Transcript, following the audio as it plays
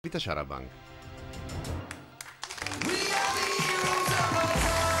ta' Xarabank.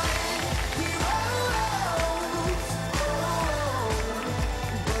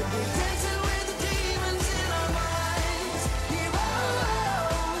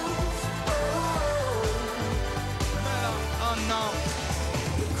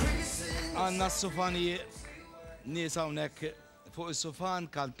 Għanna s-sufani nies hawnhekk fuq is-sufan,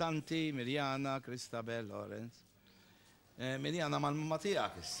 kantanti Miriana, Christabelle Borg. Miriana mal-mamma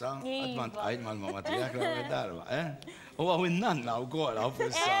tiegħek issa, għad ma ntqajt mal-mamma tiegħek l-ewwel darba, U għaw in-nanna wkoll hawn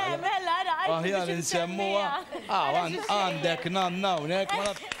fis-sala. Mela, Aħjar insemmuha. Għandek nanna hawnhekk,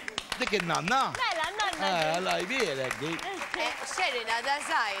 dik in-nanna? Mela, nanna. Alla jbielek dik. Xerina da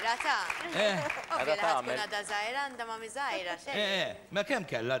zaħira ta' Ovvijament kuna da zaħira għanda ma miżajra, Ma kemm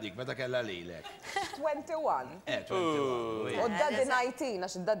kella dik, meta kella lilek? 21. 21. U d-daddi 19,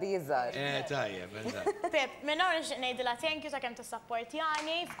 għax d-daddi jizzar. Tajjeb, Pep, minna nix nejdila thank you ta' kem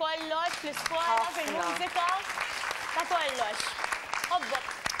t-supportjani f'kollox, fl-iskola, fil-mużika, ta' kollox. Obbok.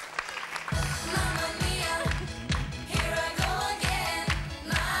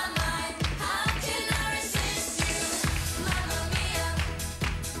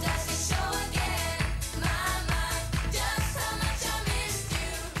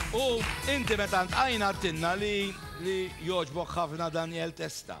 U inti meta għajna għattinna li joġbok ħafna Daniel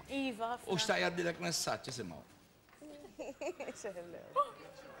Testa. Iva, ħafna. U xtaq jaddilek messaċ, jisimaw.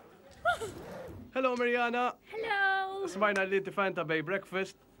 Hello, Miriana. Hello. Smajna li ti fan ta' Bay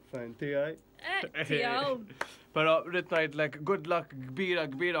Breakfast. Fan tijaj. Tijaw. Pero rrit ngħidlek good luck kbira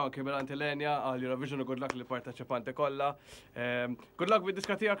anke mill Lenja għal Eurovision u good luck li parteċipanti kollha. Good luck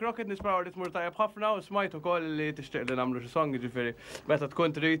bid-diska tiegħek Rocket nisperaw li tmur tajjeb ħafna u smajt ukoll li tixtieq li nagħmlu xi song ġifieri meta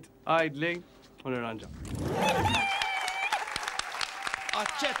tkun trid għajdli u nirranġa.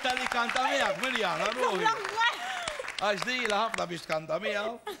 Aċċetta li kanta miegħek Mirjana, ruħi. Għax dila ħafna biex tkanta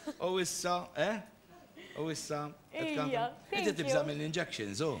miegħu u issa, U issa, inti tibża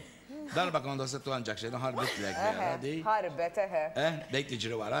mill-injections, darba kontu settu injection, ħarbit l-ek, ħarbet, dejk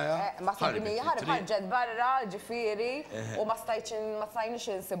tiġri waraja. Ma sabini, ħarġet barra, ġifiri, u ma stajnix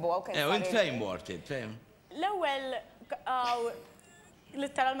insibu għaw kien. U int fejn mortid, fejn? L-ewel,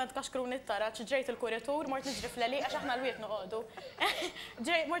 literalment kaxkru nittara, ġejt il-kuritur, mort nġri fl-li, għax aħna l-wiet nuqodu.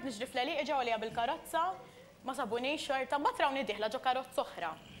 Mort nġri fl-li, ġew li bil-karozza, ma sabuni xorta, batraw nidiħla ġo karozza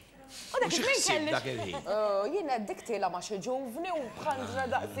oħra. U dak il-ħin dak il-ħin. Jina d-diktila ma xi ġuvni u bħandra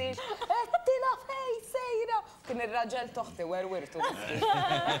daqsi. Ettila fej sejra. Kien il-raġel toħti werwirtu.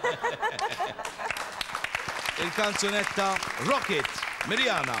 Il-kanzunetta Rocket,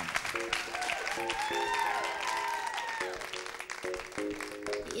 Miriana.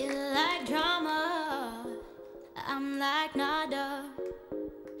 You like drama, I'm like nada.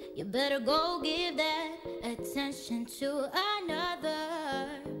 You better go give that attention to another.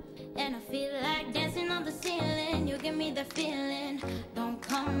 And I feel like dancing on the ceiling. You give me the feeling. Don't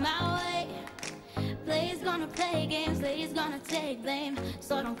come my way. Players gonna play games, ladies gonna take blame.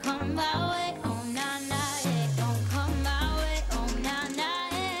 So don't come my way. Oh nah nah yeah. Don't come my way. Oh nah nah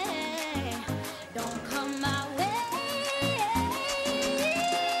yeah. Don't come my way.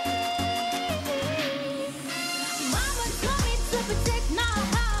 Mama told me to protect my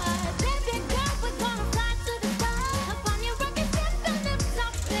heart. Baby girl, we're gonna fly to the sky. Up on your rocket ship and lift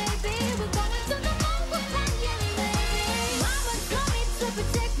up, baby. We're going to the moon, we're flying, baby. Mama told me to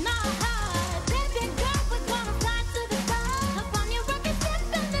protect my heart. Baby girl, we're gonna fly to the sky. Up on your rocket ship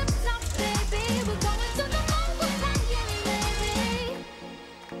and lift up, baby. We're going to the moon, we're flying, baby.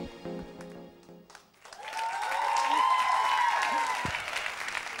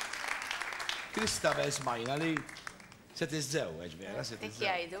 Christabelle smajna li se tiżżewweġ vera, se Dik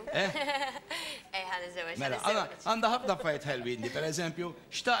tiżżewweġ. jgħidu. Ħan iżewweġ. Mela, għandha ħafna affarijiet ħelwin, per eżempju,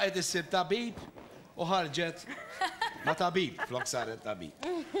 xtaqet issir tabib u ħarġet ma tabib, flok saret tabib.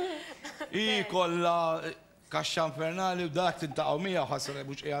 I kollha kaxxa infernali u dak tintaqgħu miegħu ħassru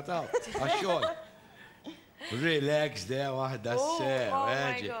mhux qiegħataw għax-xogħol. Relax de waħda sew, Oh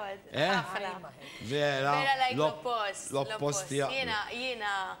my God. Ħafna. Vera, Vera like l-oppost. l-oppost tiegħek.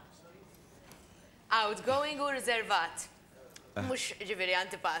 Jiena outgoing u riservat. Mux ġiviri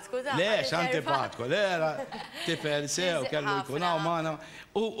antipatku, ta' Lex, antipatku, lera, tifel sew, kellu jkun hawn magħna.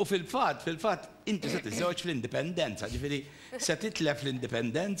 U fil-fatt, inti se tiżewġ fl-indipendenza, ġifieri se titlef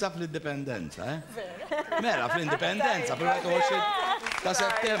fl-indipendenza fl-indipendenza, Mela, fl-indipendenza, fil-21 ta'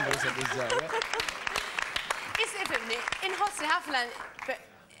 Settembru se tiżewġ. Isifimni, inħossi ħafna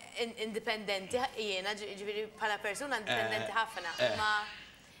indipendenti jiena, ġiviri bħala persuna indipendenti ħafna. Ma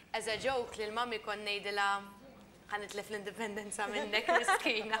as a joke li l-mami kon nejdila ħanitlef l-indipendenza minnek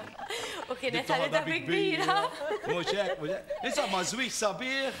miskina. U kienet għalida kbira. Muxek. Insomma, zwieġ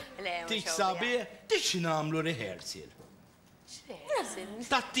sabiħ, tiġ sabiħ, tiġ namlu rehearsal.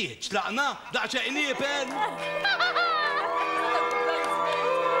 Tattiċ, laqna, daqċaq niepen.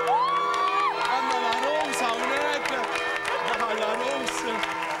 Għanna la ros, għawnek, daħal la ros.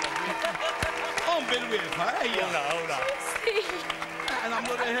 On bil-wifa, ejja. Ula.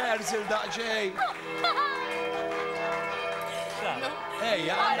 Għanamlu rehearsal daqċej.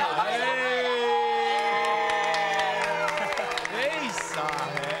 Ejja, għanna, ej,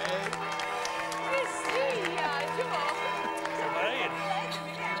 saħe.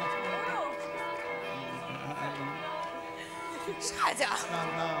 Xħaġa?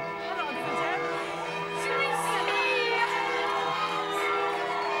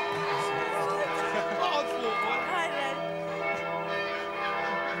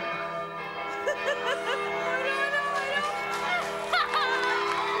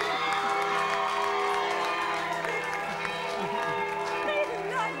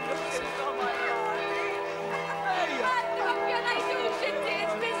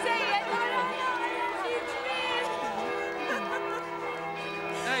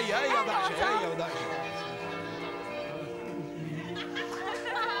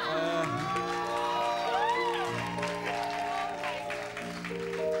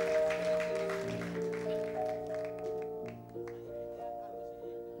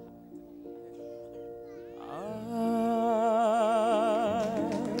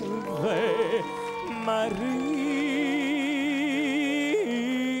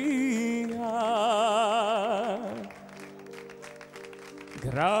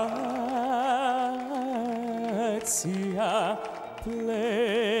 Grazia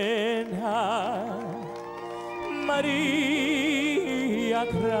plena, Maria,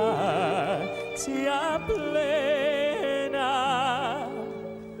 grazia plena,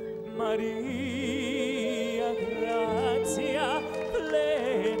 Maria, grazia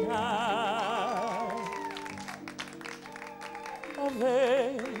plena.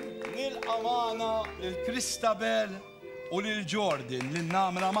 Nil-amana lil-Christabelle u lil-Jordan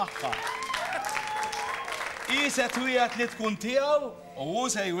lil-namra maħħa. Iset wijat li tkun tijaw u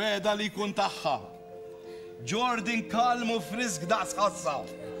se jweda li jkun taħħa. Jordan kalmu frisk daqs ħassa.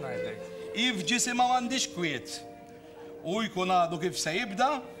 If ġisima m'għandix kwiet. U jkun għadu kif se jibda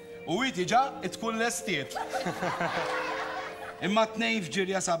u jtiġa tkun l-estiet. Imma t-nej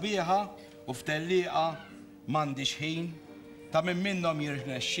fġirja sabiħa u f'telliqa m'għandix ħin ta' minn minnom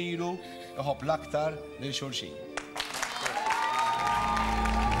jirnexxilu iħobb l-aktar lil xulxin.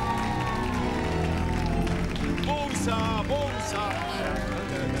 Bonsa!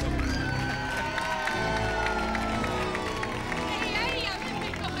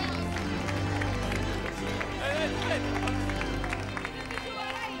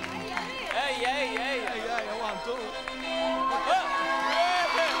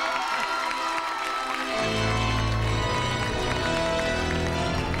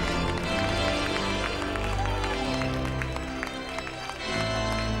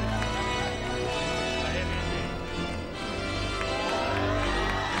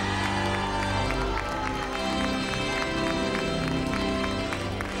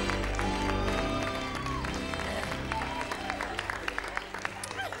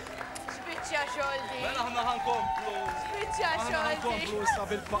 Mela ħna ħankomplu. Ħankomplu issa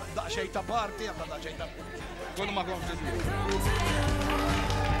bil-daqxej ta' parti, għabda daqxej ta' kunu ma komplu.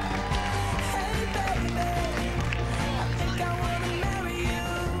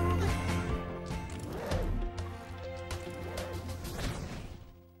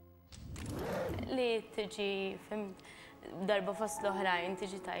 Li tiġi darba fost l-oħrajn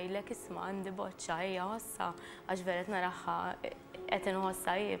tiġi tajlek isma' għandi boċċa hija ħossa għax veret naraħħa qed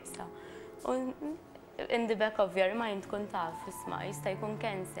inħossa jibsa. U in the back of your mind tkun taf isma' jista' jkun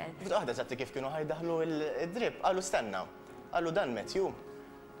cancel. Waħda satti kif kienu ħajdaħlu id-drib, qalu stenna, qalu dan Matthew,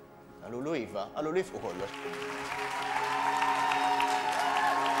 qalu Luiva, qalu Lif u kollox.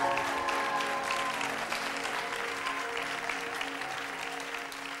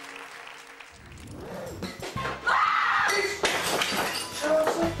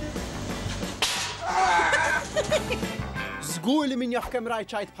 Żgur li min jaf kemm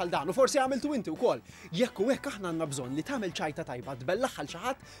rajt ċajt bħal dan u forsi għamiltu inti wkoll. Jekk u hekk aħna għandna bżonn li tagħmel ċajta tajba tbellaħħa l xi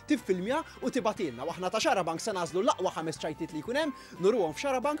ħadd, tiffilmja u tibatilna. Waħna ta' Xarabank se nażlu l-aqwa 5 ċajtiet li jkun hemm, nurruhom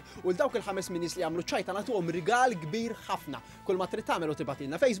f'Xarabank u l dawk il-5 nies li jagħmlu ċajta nagħtuhom rigal kbir ħafna. Kull ma trid tagħmel u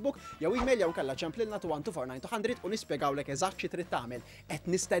tibatilna Facebook jew email jew kellha ċemplilna 2149200 u nispjegawlek eżatt xi trid tagħmel. Qed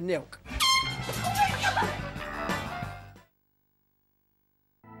nistennewk.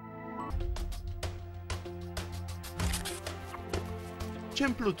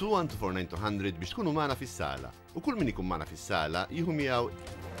 ċemplu 214-900 biex tkunu magħna fis-sala. U kull min ikun magħna fis-sala jieħu miegħu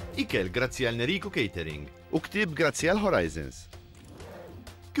ikel grazzi għal Nerico Catering u ktieb grazzi għal Horizons.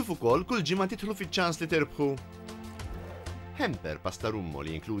 Kif ukoll kull ġimgħa titħlu fiċ-ċans li terbħu Hemper pasta rummo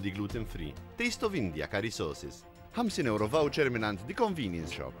li jinkludi gluten free, Taste of India curry sauces, €50 voucher minant The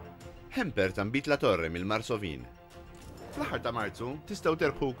Convenience Shop. Hemper tambit la torre mill-Marsovin. Fl-aħħar ta' Marzu tistgħu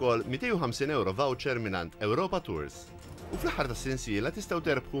terbħu wkoll €250 voucher minant Europa Tours. U fl-aħħar ta' sensiela tistgħu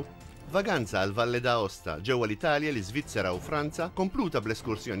terbħu vaganza għal Valle d'Aosta ġewwa l-Italja, l-Iżvizzera u Franza, kompluta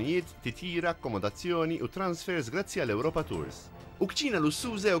bl-eskursjonijiet, titjira, akkomodazzjoni u transfers grazzi għal Europa Tours. U kċina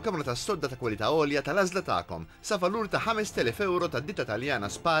lussuża u kamra ta' sodda ta' kwalità għolja tal-għażla tagħkom sa valur ta' €5,000 tad-ditta Taljana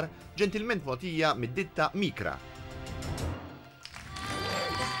Spar, ġentilment mogħtija mid-ditta Mikra.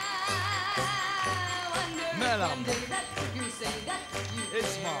 Mela.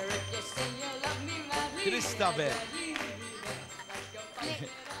 Isma. Christabelle.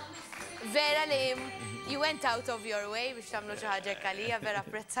 Vera li you went out of your way biex tamlu xi ħaġa għalija, vera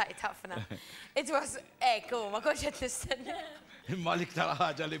apprezzajt ħafna. It was ekku, ma konx qed nistenna. Imma l-iktar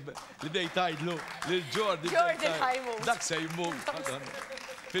ħaġa li bdejt tgħidlu lil Jordi. Jordi ħajmut. Dak se jmut.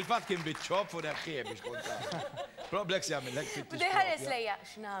 Fil-fatt kien bitċob u neħħie biex konta. Problex jagħmilek fit-tix. Deħares lejja,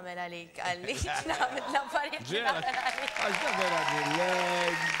 x'nagħmel għalik għalli, x'nagħmel l-affarijiet. Ġela, għax da vera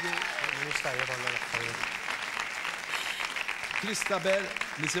dilleg. Christabelle,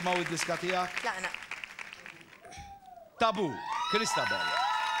 nisimgħu id-diska tiegħek? Laqna. Tabu, Christabelle.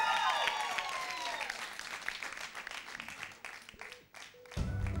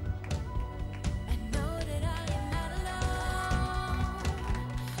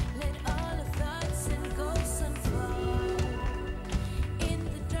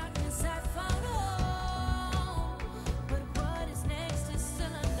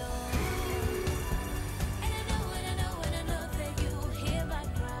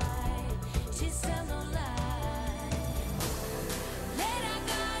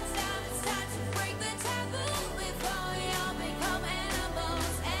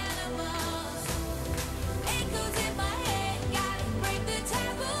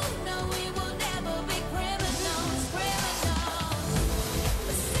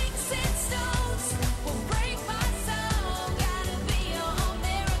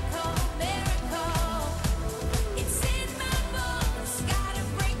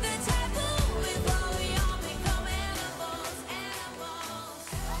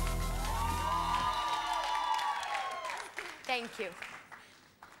 Thank you.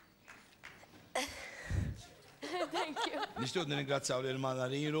 Thank you. Nixtieq nirringrazzaw lil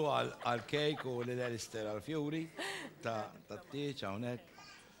Manariru għal-kejk u lil Elister għal-fjuri ta' t-tieċ hawnhekk.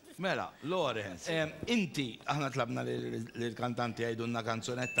 Mela, Lorenz, inti aħna tlabna lill-kantanti għajdunna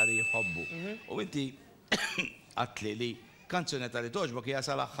kanzunetta li jħobbu. U inti għatli li kanzunetta li toġbok hija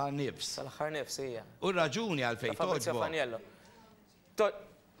sal-aħħar nifs. Sal-aħħar nifs hija. U raġuni għalfejn toġbok.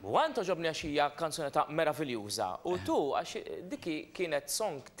 Għan toġobni għaxija kanzunetta meraviljuża. U tu, għax diki kienet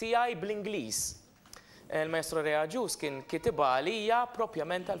song tijaj bl-Inglis. Il-Maestro Rea Ġus kien kitiba għalija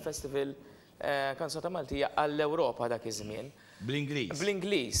propjament għal-Festival Kanzunetta Maltija għall-Europa dak iż-żmien. Bl-Inglis?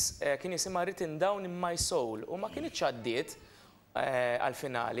 Bl-Inglis. Kien jisimha Written Down in My Soul. U ma kienx għaddiet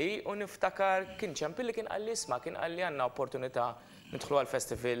għal-finali u niftakar kien ċempi li kien għall-isma, kien għalli għanna opportunità nidħlu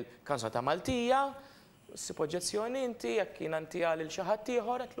għal-Festival Kanzunetta Maltija. S-poġġezzjoni inti, jekk jien għanti għal il-xaħat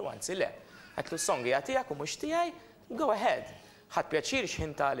tiħor, għatlu għanzi le. Għatlu s-songi għatijak u mux tijaj, go ahead. ħad pjaċir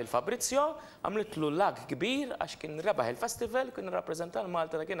xħinta l-Fabrizio, għamlitlu lag kbir għax kien rebaħ il-festival, kien rappresentan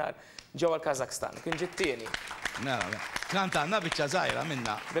Malta da kienar ġewa l-Kazakstan, kien ġittini. Kantanna biċċa zaħira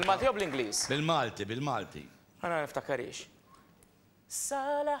minna. Bil-Malti u bl-Inglis? Bil-Malti, bil-Malti. Għana niftakarix.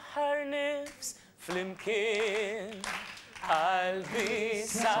 Salaħar nifs fl-imkien, qalbi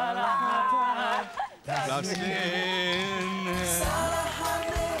salaħar Taslim Salaħar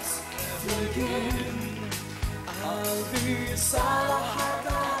nifs fl-imkien, qalbi salaħar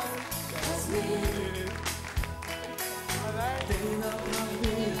taslim. Dina u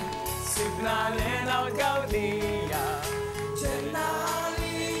sibna lena u gawdija, ġenna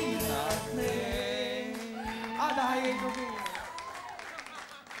għalina t-nejn. Għada ħajjegu bina.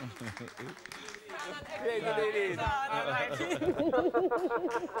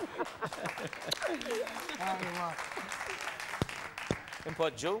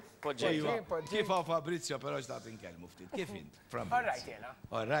 Impoġġu, poġġu. Kif għaw Fabrizio, pero ġdaqt inkellmu ftit. Kif int? All right, jena.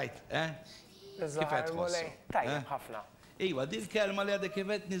 All right, Kif għed tħossu? Tajjeb ħafna. Iwa, di l-kelma li għadek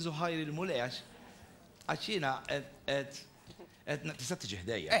kifet nizuħajr il-mulej, għaxina għed tista tiġi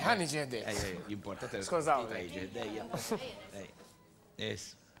ħdejja. Ħani ġeħdejja. Importat Skużawni. tiġi ħdejja.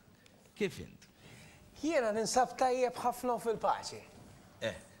 Kif int? Jiena ninsab tajjeb ħafna fil-paċi.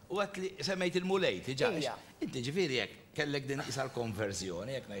 U għat li semmejt il-mulejt, ġax. Ija. Inti ġifiri jek, kellek din isal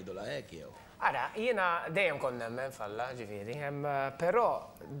konverzjoni, jek najdu la jek jew. Ara, jiena dejjem kon nemmen falla, ġifiri, però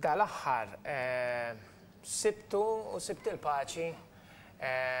dal-aħħar sibtu il-paċi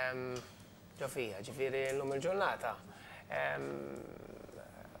ġofija, ġifiri l-lum il-ġurnata.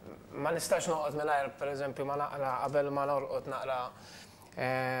 Ma nistax noqgħod mingħajr, pereżempju, ma naqra qabel ma norqod naqra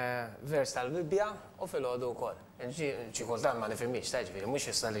vers tal-Bibbja u fil-ħodu wkoll. Ġi kultant ma nifhimix ta' ġifieri, mhux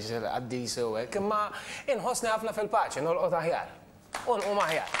issa li għaddis u hekk, imma inħossni ħafna fil-paċi, norqod aħjar. U nqum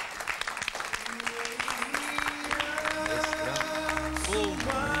aħjar.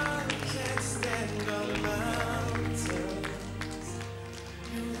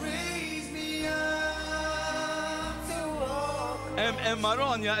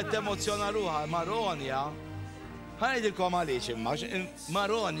 Maronja qed emozjona ruħha, Maronja. Ħanajdilkom għaliex imma,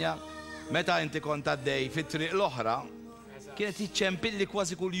 Maronja meta inti kont għaddej fit-triq l-oħra, kienet jiċċempilli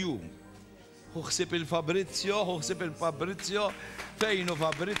kważi kull jum. Uħsib il-Fabrizio, fejnu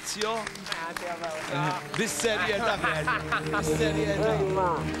Fabrizio. Bis-serjetà, bis-serjetà.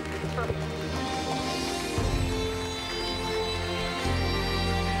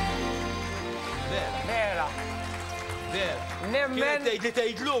 Vera. Kienet tgħid li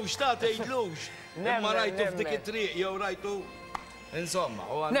tgħidlux, ta' tgħidlux. Imma rajtu f'dik it-triq, jew rajtu. Insomma,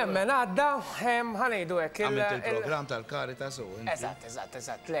 nemmen għadda, ħanejdu hekk. Għamilt il-programm tal-Caritas u. Eżatt.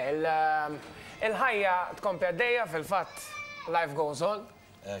 Il-ħajja tkompli għaddejja fil-fatt life goes on.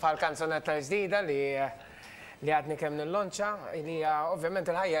 Fal-kanzonetta ġdida li għadni kemm nillonċa, li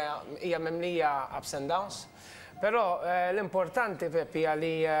ovvjament il-ħajja hija memlija ups and downs. Però l-importanti, Peppi,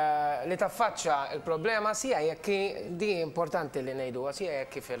 li taffaċċa il-problema sija jekk di importanti li ngħiduha, sija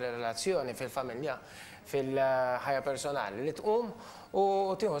jekk fil-relazzjoni, fil-familja, fil-ħajja personali li tqum u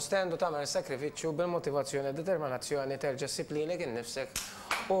tieħu stand u tagħmel sakrifiċċju bil-motivazzjoni, determinazzjoni, terġa' disciplina kien nifsek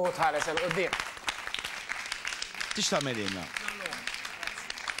u tħares il-qudiem. Tix tagħmel ilna?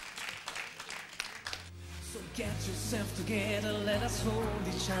 Get yourself together, let us hold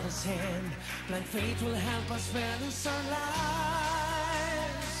each other's hand. Blind faith will help us balance our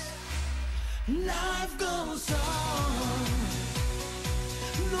lives. Life goes on.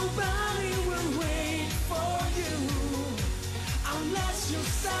 Nobody will wait for you unless you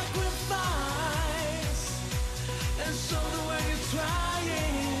sacrifice. And so the way you're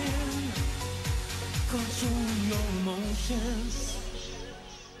trying, control your emotions.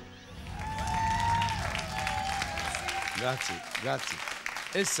 Grazzi.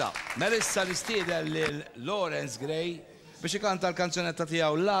 Issa, Melissa nistieden lil Lawrence Gray biex ikanta l-kanzunetta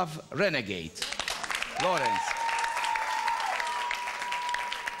tiegħu Love Renegade. Lawrence.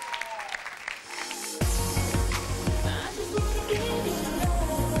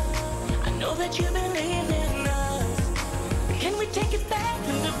 I know that you believe in us. Can we take it back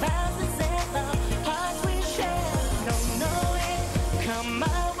to the past and set the hearts we share? No way, come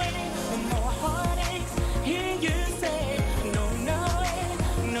my way, no more heartaches. Hear you say, no way,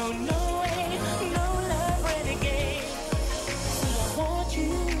 no way, no love renegade. See, I want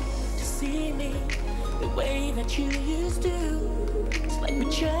you to see me the way that you used to. It's like we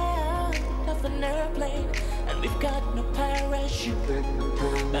jumped off an airplane and we've got no parachute.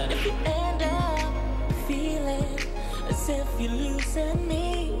 But if you end up feeling as if you're losing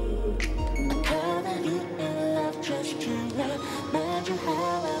me, I cover you in love just to remind you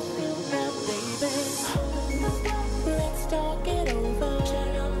how I feel now, baby. Let's talk it over.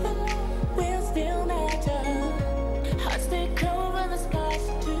 We'll still matter. Hearts take over the skies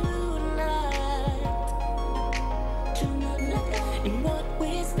tonight. In what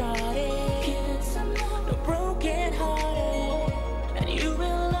we started, no broken hearted, and you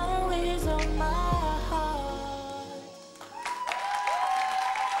will always on my heart.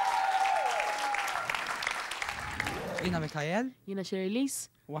 Jina Mikael. Jina Shirley's.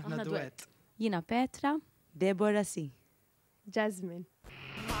 Waħna duet. Jina Petra. Deborah C. Jasmine.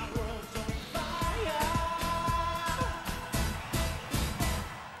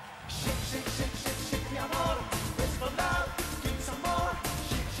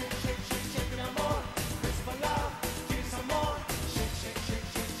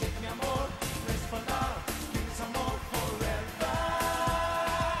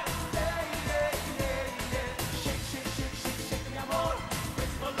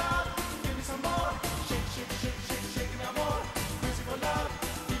 Love.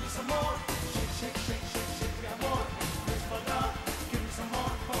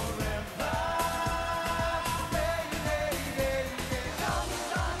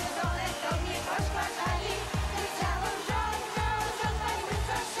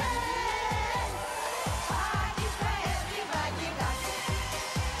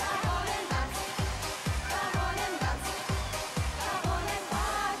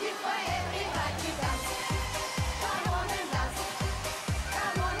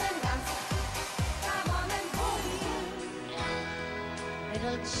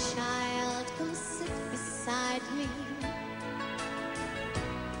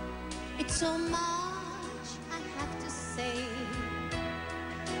 So much I have to say.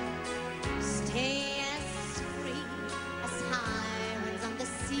 Stay as free as high winds on the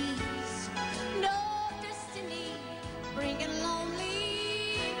seas. No destiny bringing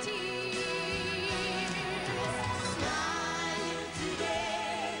lonely tears. Smile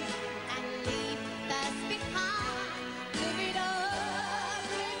today and leave the past behind. Live it up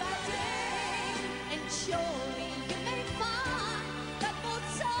day by day, and surely you may find that both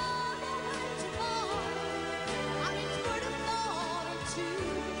sorrow and tomorrow are in word of thought or two.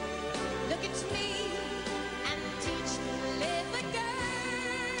 Look at me and teach me to live again.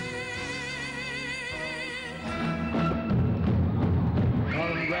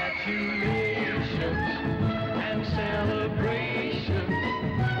 Congratulations.